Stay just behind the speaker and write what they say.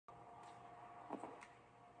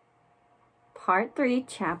Part 3,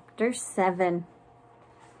 Chapter 7.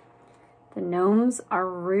 The gnomes are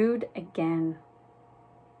rude again.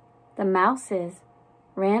 The mouses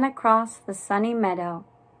ran across the sunny meadow.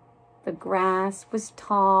 The grass was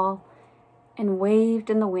tall and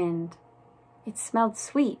waved in the wind. It smelled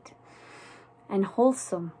sweet and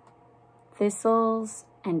wholesome. Thistles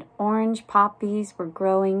and orange poppies were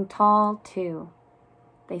growing tall too.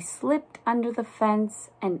 They slipped under the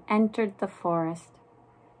fence and entered the forest.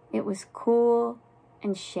 It was cool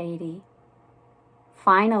and shady.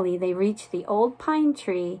 Finally, they reached the old pine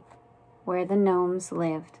tree where the gnomes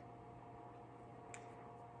lived.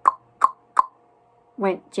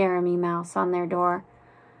 Went Jeremy Mouse on their door.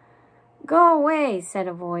 "Go away," said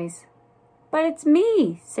a voice. "But it's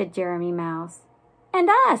me," said Jeremy Mouse. "And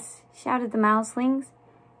us," shouted the mouselings.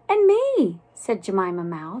 "And me," said Jemima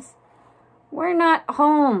Mouse. "We're not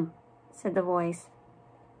home," said the voice.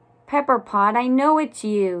 "Pepper Pot, I know it's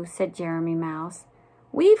you," said Jeremy Mouse.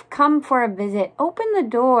 "We've come for a visit. Open the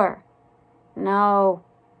door." "No,"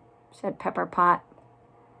 said Pepper Pot.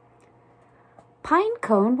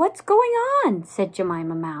 "Pinecone, what's going on?" said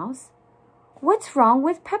Jemima Mouse. "What's wrong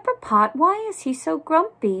with Pepper Pot? Why is he so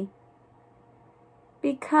grumpy?"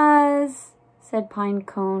 "Because," said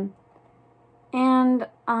Pinecone, "and,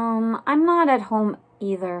 I'm not at home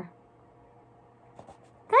either."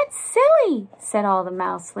 "That's silly," said all the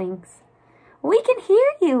mouselings. "We can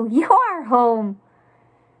hear you. You are home."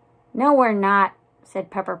 "No, we're not," said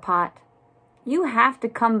Pepper Pot. "You have to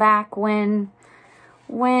come back when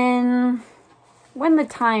the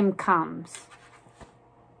time comes."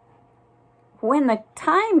 "When the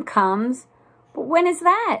time comes? But when is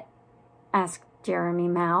that?" asked Jeremy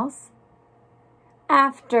Mouse.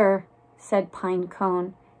 "After," said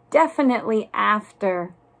Pinecone. "Definitely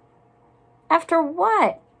after." "After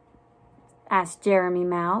what?" asked Jeremy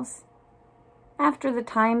Mouse. "After the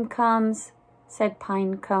time comes," said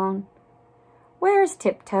Pinecone. "Where's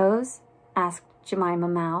Tiptoes?" asked Jemima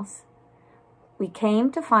Mouse. "We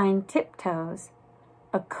came to find Tiptoes.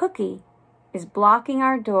 A cookie is blocking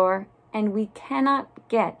our door and we cannot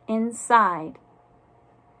get inside."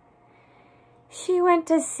 "She went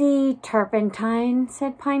to see Turpentine,"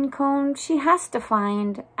 said Pinecone. "She has to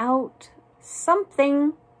find out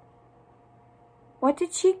something." "What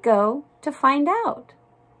did she go to find out?"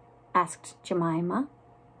 asked Jemima.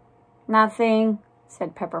 "Nothing,"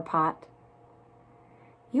 said Pepper Pot.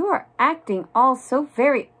 "You are acting all so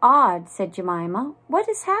very odd," said Jemima. "What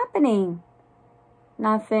is happening?"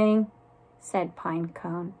 "Nothing," said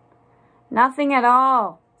Pinecone. "Nothing at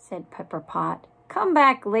all," said Pepper Pot. "Come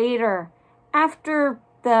back later, after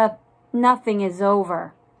the nothing is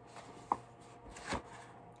over."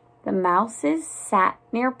 The mouses sat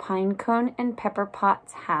near Pinecone and Pepper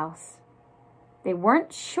Pot's house. They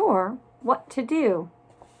weren't sure what to do.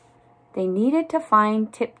 They needed to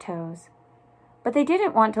find Tiptoes, but they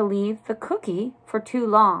didn't want to leave the cookie for too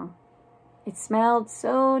long. It smelled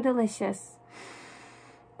so delicious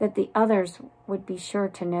that the others would be sure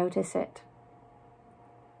to notice it.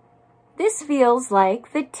 "This feels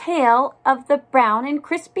like the tail of the brown and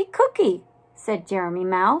crispy cookie," said Jeremy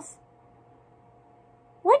Mouse.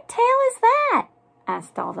 "What tail is that?"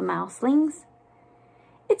 asked all the mouselings.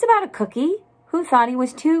 "It's about a cookie who thought he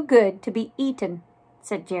was too good to be eaten,"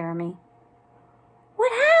 said Jeremy.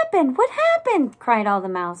 "What happened? What happened?" cried all the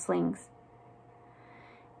mouselings.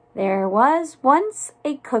 "There was once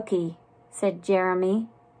a cookie," said Jeremy.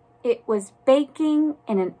 "It was baking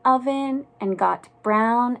in an oven and got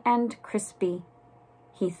brown and crispy.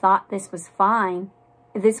 He thought this was fine.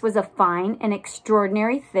 This was a fine and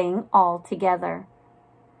extraordinary thing altogether.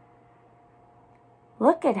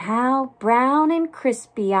 'Look at how brown and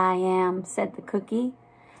crispy I am,' said the cookie.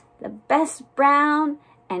 'The best brown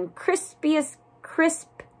and crispiest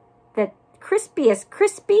crispy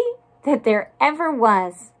that there ever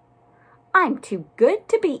was. I'm too good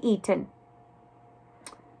to be eaten.'"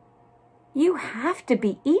 "You have to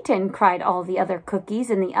be eaten," cried all the other cookies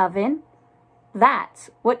in the oven. "That's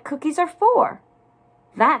what cookies are for.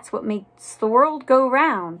 That's what makes the world go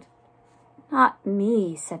round." "Not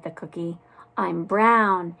me," said the cookie. "I'm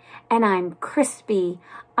brown and I'm crispy.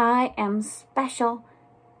 I am special."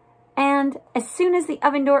 And as soon as the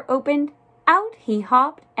oven door opened, out he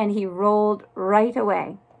hopped and he rolled right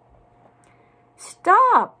away.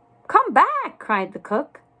 "Stop! Come back!" cried the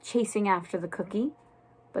cook, chasing after the cookie.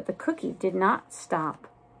 But the cookie did not stop.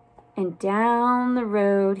 And down the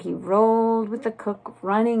road he rolled with the cook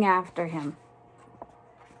running after him.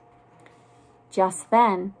 Just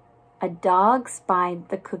then, a dog spied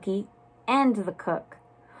the cookie and the cook.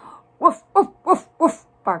 "Woof, woof, woof, woof,"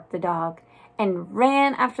 barked the dog, and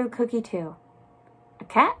ran after the cookie too. A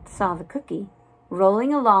cat saw the cookie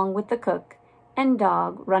rolling along with the cook and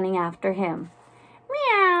dog running after him.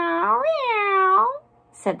 Meow, meow,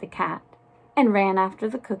 said the cat, and ran after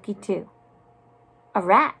the cookie too. A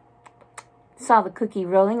rat saw the cookie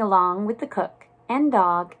rolling along with the cook and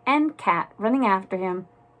dog and cat running after him.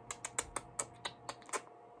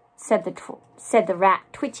 Said the rat,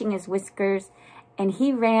 twitching his whiskers, and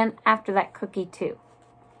he ran after that cookie too.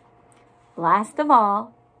 Last of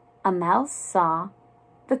all, a mouse saw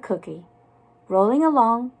the cookie rolling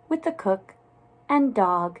along with the cook and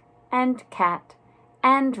dog and cat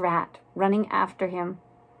and rat running after him.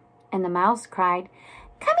 And the mouse cried,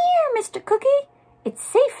 "Come here, Mr. Cookie, it's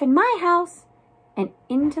safe in my house," and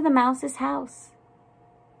into the mouse's house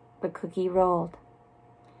the cookie rolled.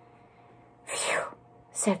 "Phew,"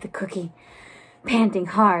 said the cookie, panting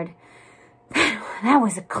hard. "That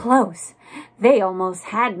was close. They almost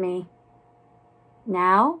had me."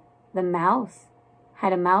 Now the mouse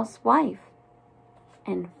had a mouse wife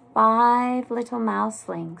and 5 little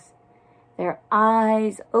mouselings. Their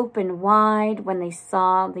eyes opened wide when they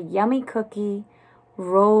saw the yummy cookie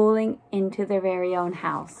rolling into their very own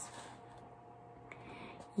house.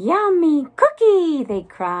 "Yummy cookie," they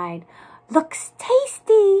cried. "Looks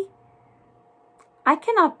tasty." "I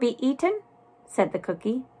cannot be eaten," said the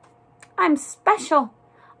cookie. "I'm special.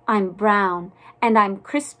 I'm brown, and I'm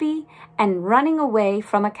crispy and running away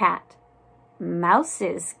from a cat.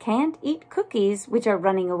 Mouses can't eat cookies which are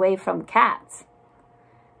running away from cats."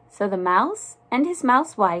 So the mouse and his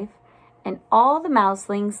mouse wife and all the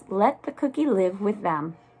mouselings let the cookie live with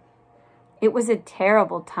them. It was a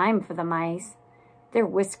terrible time for the mice. Their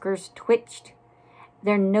whiskers twitched,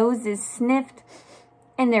 their noses sniffed,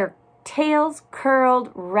 and their tails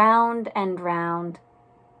curled round and round,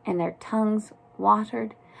 and their tongues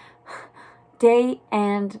watered day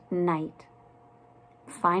and night.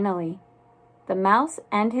 Finally, the mouse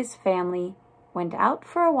and his family went out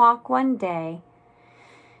for a walk one day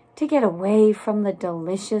to get away from the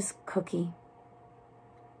delicious cookie.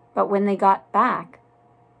 But when they got back,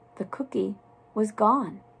 the cookie was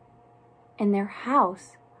gone, and their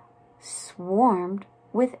house swarmed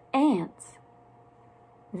with ants.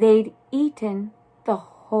 They'd eaten the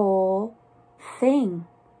whole thing.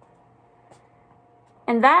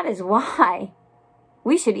 "And that is why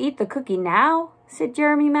we should eat the cookie now," said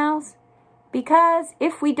Jeremy Mouse, "because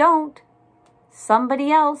if we don't,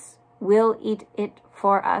 somebody else will eat it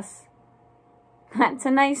for us." "That's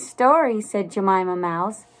a nice story," said Jemima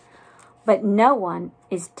Mouse, "but no one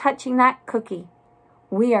is touching that cookie.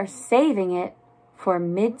 We are saving it for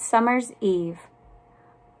Midsummer's Eve.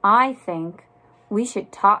 I think we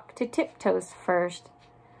should talk to Tiptoes first."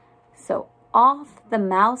 So off the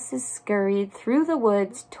mouses scurried through the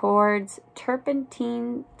woods towards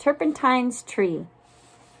Turpentine's tree.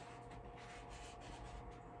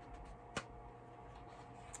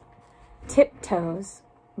 Tiptoes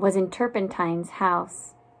was in Turpentine's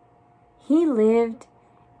house. He lived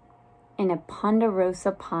in a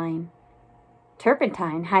ponderosa pine.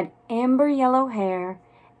 Turpentine had amber yellow hair,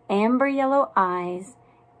 amber yellow eyes,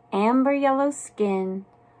 amber yellow skin,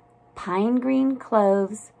 pine green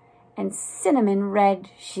clothes, and cinnamon red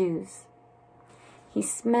shoes. He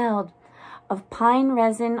smelled of pine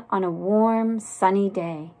resin on a warm, sunny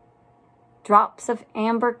day. Drops of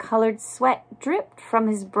amber-colored sweat dripped from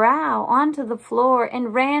his brow onto the floor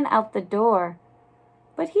and ran out the door,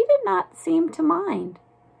 but he did not seem to mind.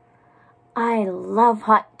 "I love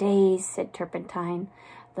hot days," said Turpentine.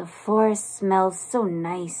 "The forest smells so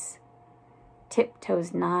nice."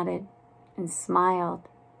 Tiptoes nodded and smiled.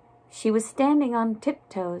 She was standing on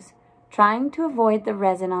tiptoes, trying to avoid the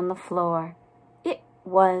resin on the floor. It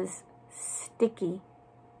was sticky.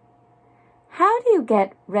 "How do you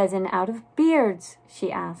get resin out of beards?"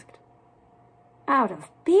 she asked. "Out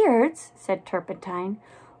of beards?" said Turpentine.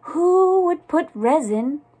 "Who would put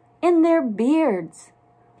resin in their beards?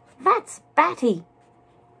 That's batty."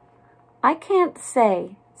 "I can't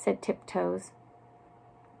say," said Tiptoes,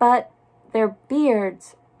 "but their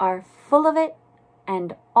beards are full of it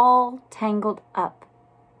and all tangled up."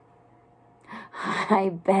 "I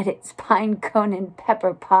bet it's Pinecone and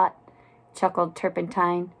Pepperpot," chuckled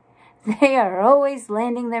Turpentine. "They are always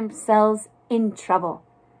landing themselves in trouble."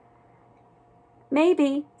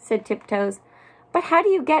 "Maybe," said Tiptoes, "but how do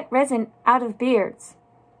you get resin out of beards?"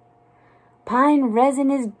 "Pine resin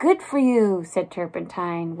is good for you," said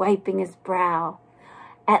Turpentine, wiping his brow.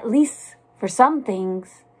 "At least for some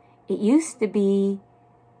things. It used to be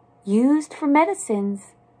used for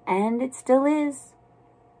medicines, and it still is."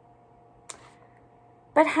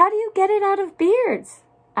 "But how do you get it out of beards?"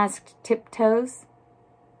 asked Tiptoes.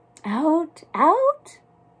 Out,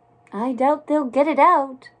 I doubt they'll get it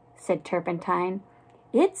out, said Turpentine.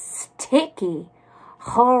 It's sticky.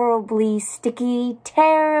 Horribly sticky,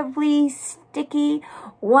 terribly sticky,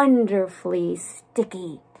 wonderfully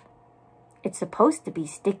sticky. It's supposed to be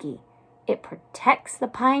sticky. It protects the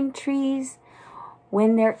pine trees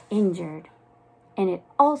when they're injured, and it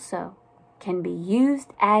also can be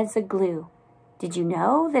used as a glue. Did you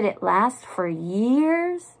know that it lasts for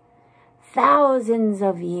years? Thousands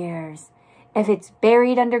of years. If it's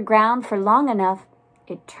buried underground for long enough,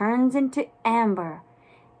 it turns into amber.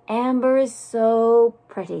 Amber is so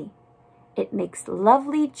pretty. It makes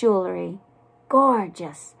lovely jewelry.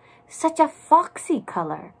 Gorgeous. Such a foxy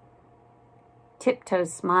color.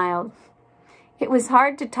 Tiptoes smiled. It was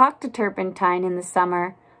hard to talk to Turpentine in the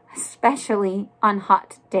summer, especially on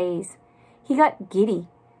hot days. He got giddy,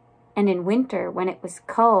 and in winter, when it was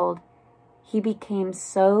cold, he became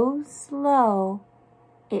so slow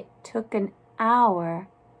it took an hour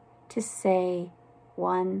to say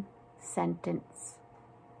one sentence.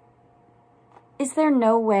 Is there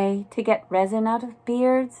no way to get resin out of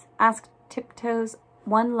beards? Asked Tiptoes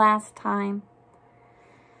one last time.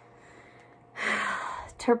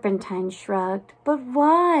 Turpentine shrugged. But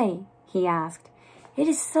why? He asked. It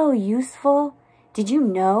is so useful. Did you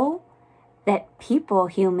know that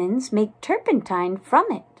humans, make turpentine from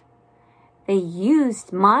it? They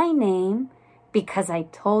used my name because I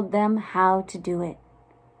told them how to do it.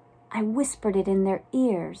 I whispered it in their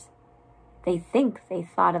ears. They think they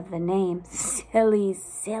thought of the name. Silly,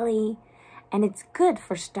 silly. And it's good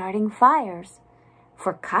for starting fires,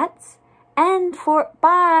 for cuts, and for...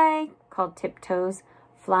 Bye, called Tiptoes,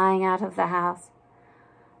 flying out of the house.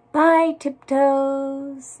 Bye,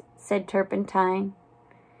 Tiptoes, said Turpentine.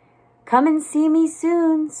 Come and see me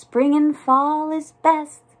soon. Spring and fall is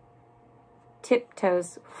best.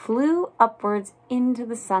 Tiptoes flew upwards into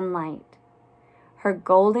the sunlight. Her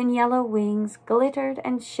golden yellow wings glittered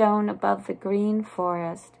and shone above the green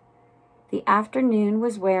forest. The afternoon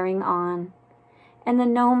was wearing on, and the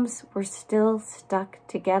gnomes were still stuck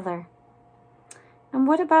together. And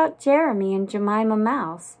what about Jeremy and Jemima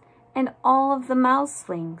Mouse and all of the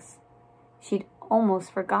mouselings? She'd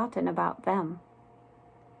almost forgotten about them.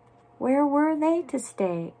 Where were they to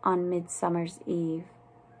stay on Midsummer's Eve?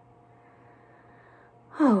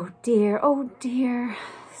 Oh dear,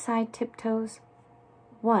 sighed Tiptoes.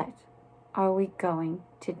 What are we going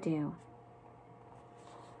to do?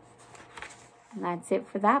 And that's it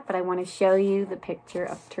for that, but I want to show you the picture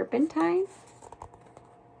of Turpentine.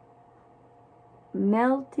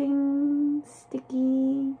 Melting,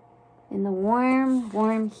 sticky, in the warm,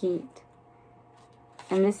 warm heat.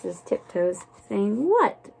 And this is Tiptoes saying,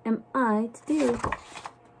 what am I to do?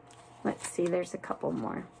 Let's see, there's a couple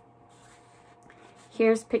more.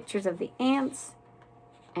 Here's pictures of the ants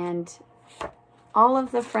and all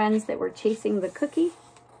of the friends that were chasing the cookie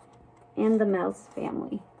and the mouse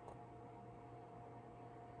family.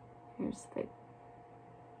 Here's the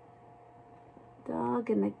dog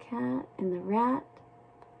and the cat and the rat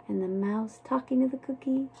and the mouse talking to the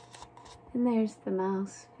cookie. And there's the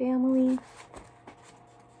mouse family.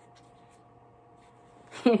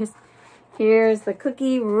 Here's the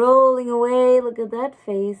cookie rolling away. Look at that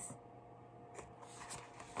face.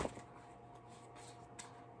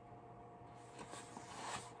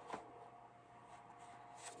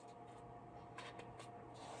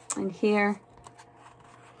 And here,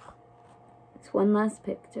 it's one last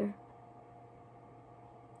picture.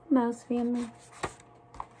 Mouse family.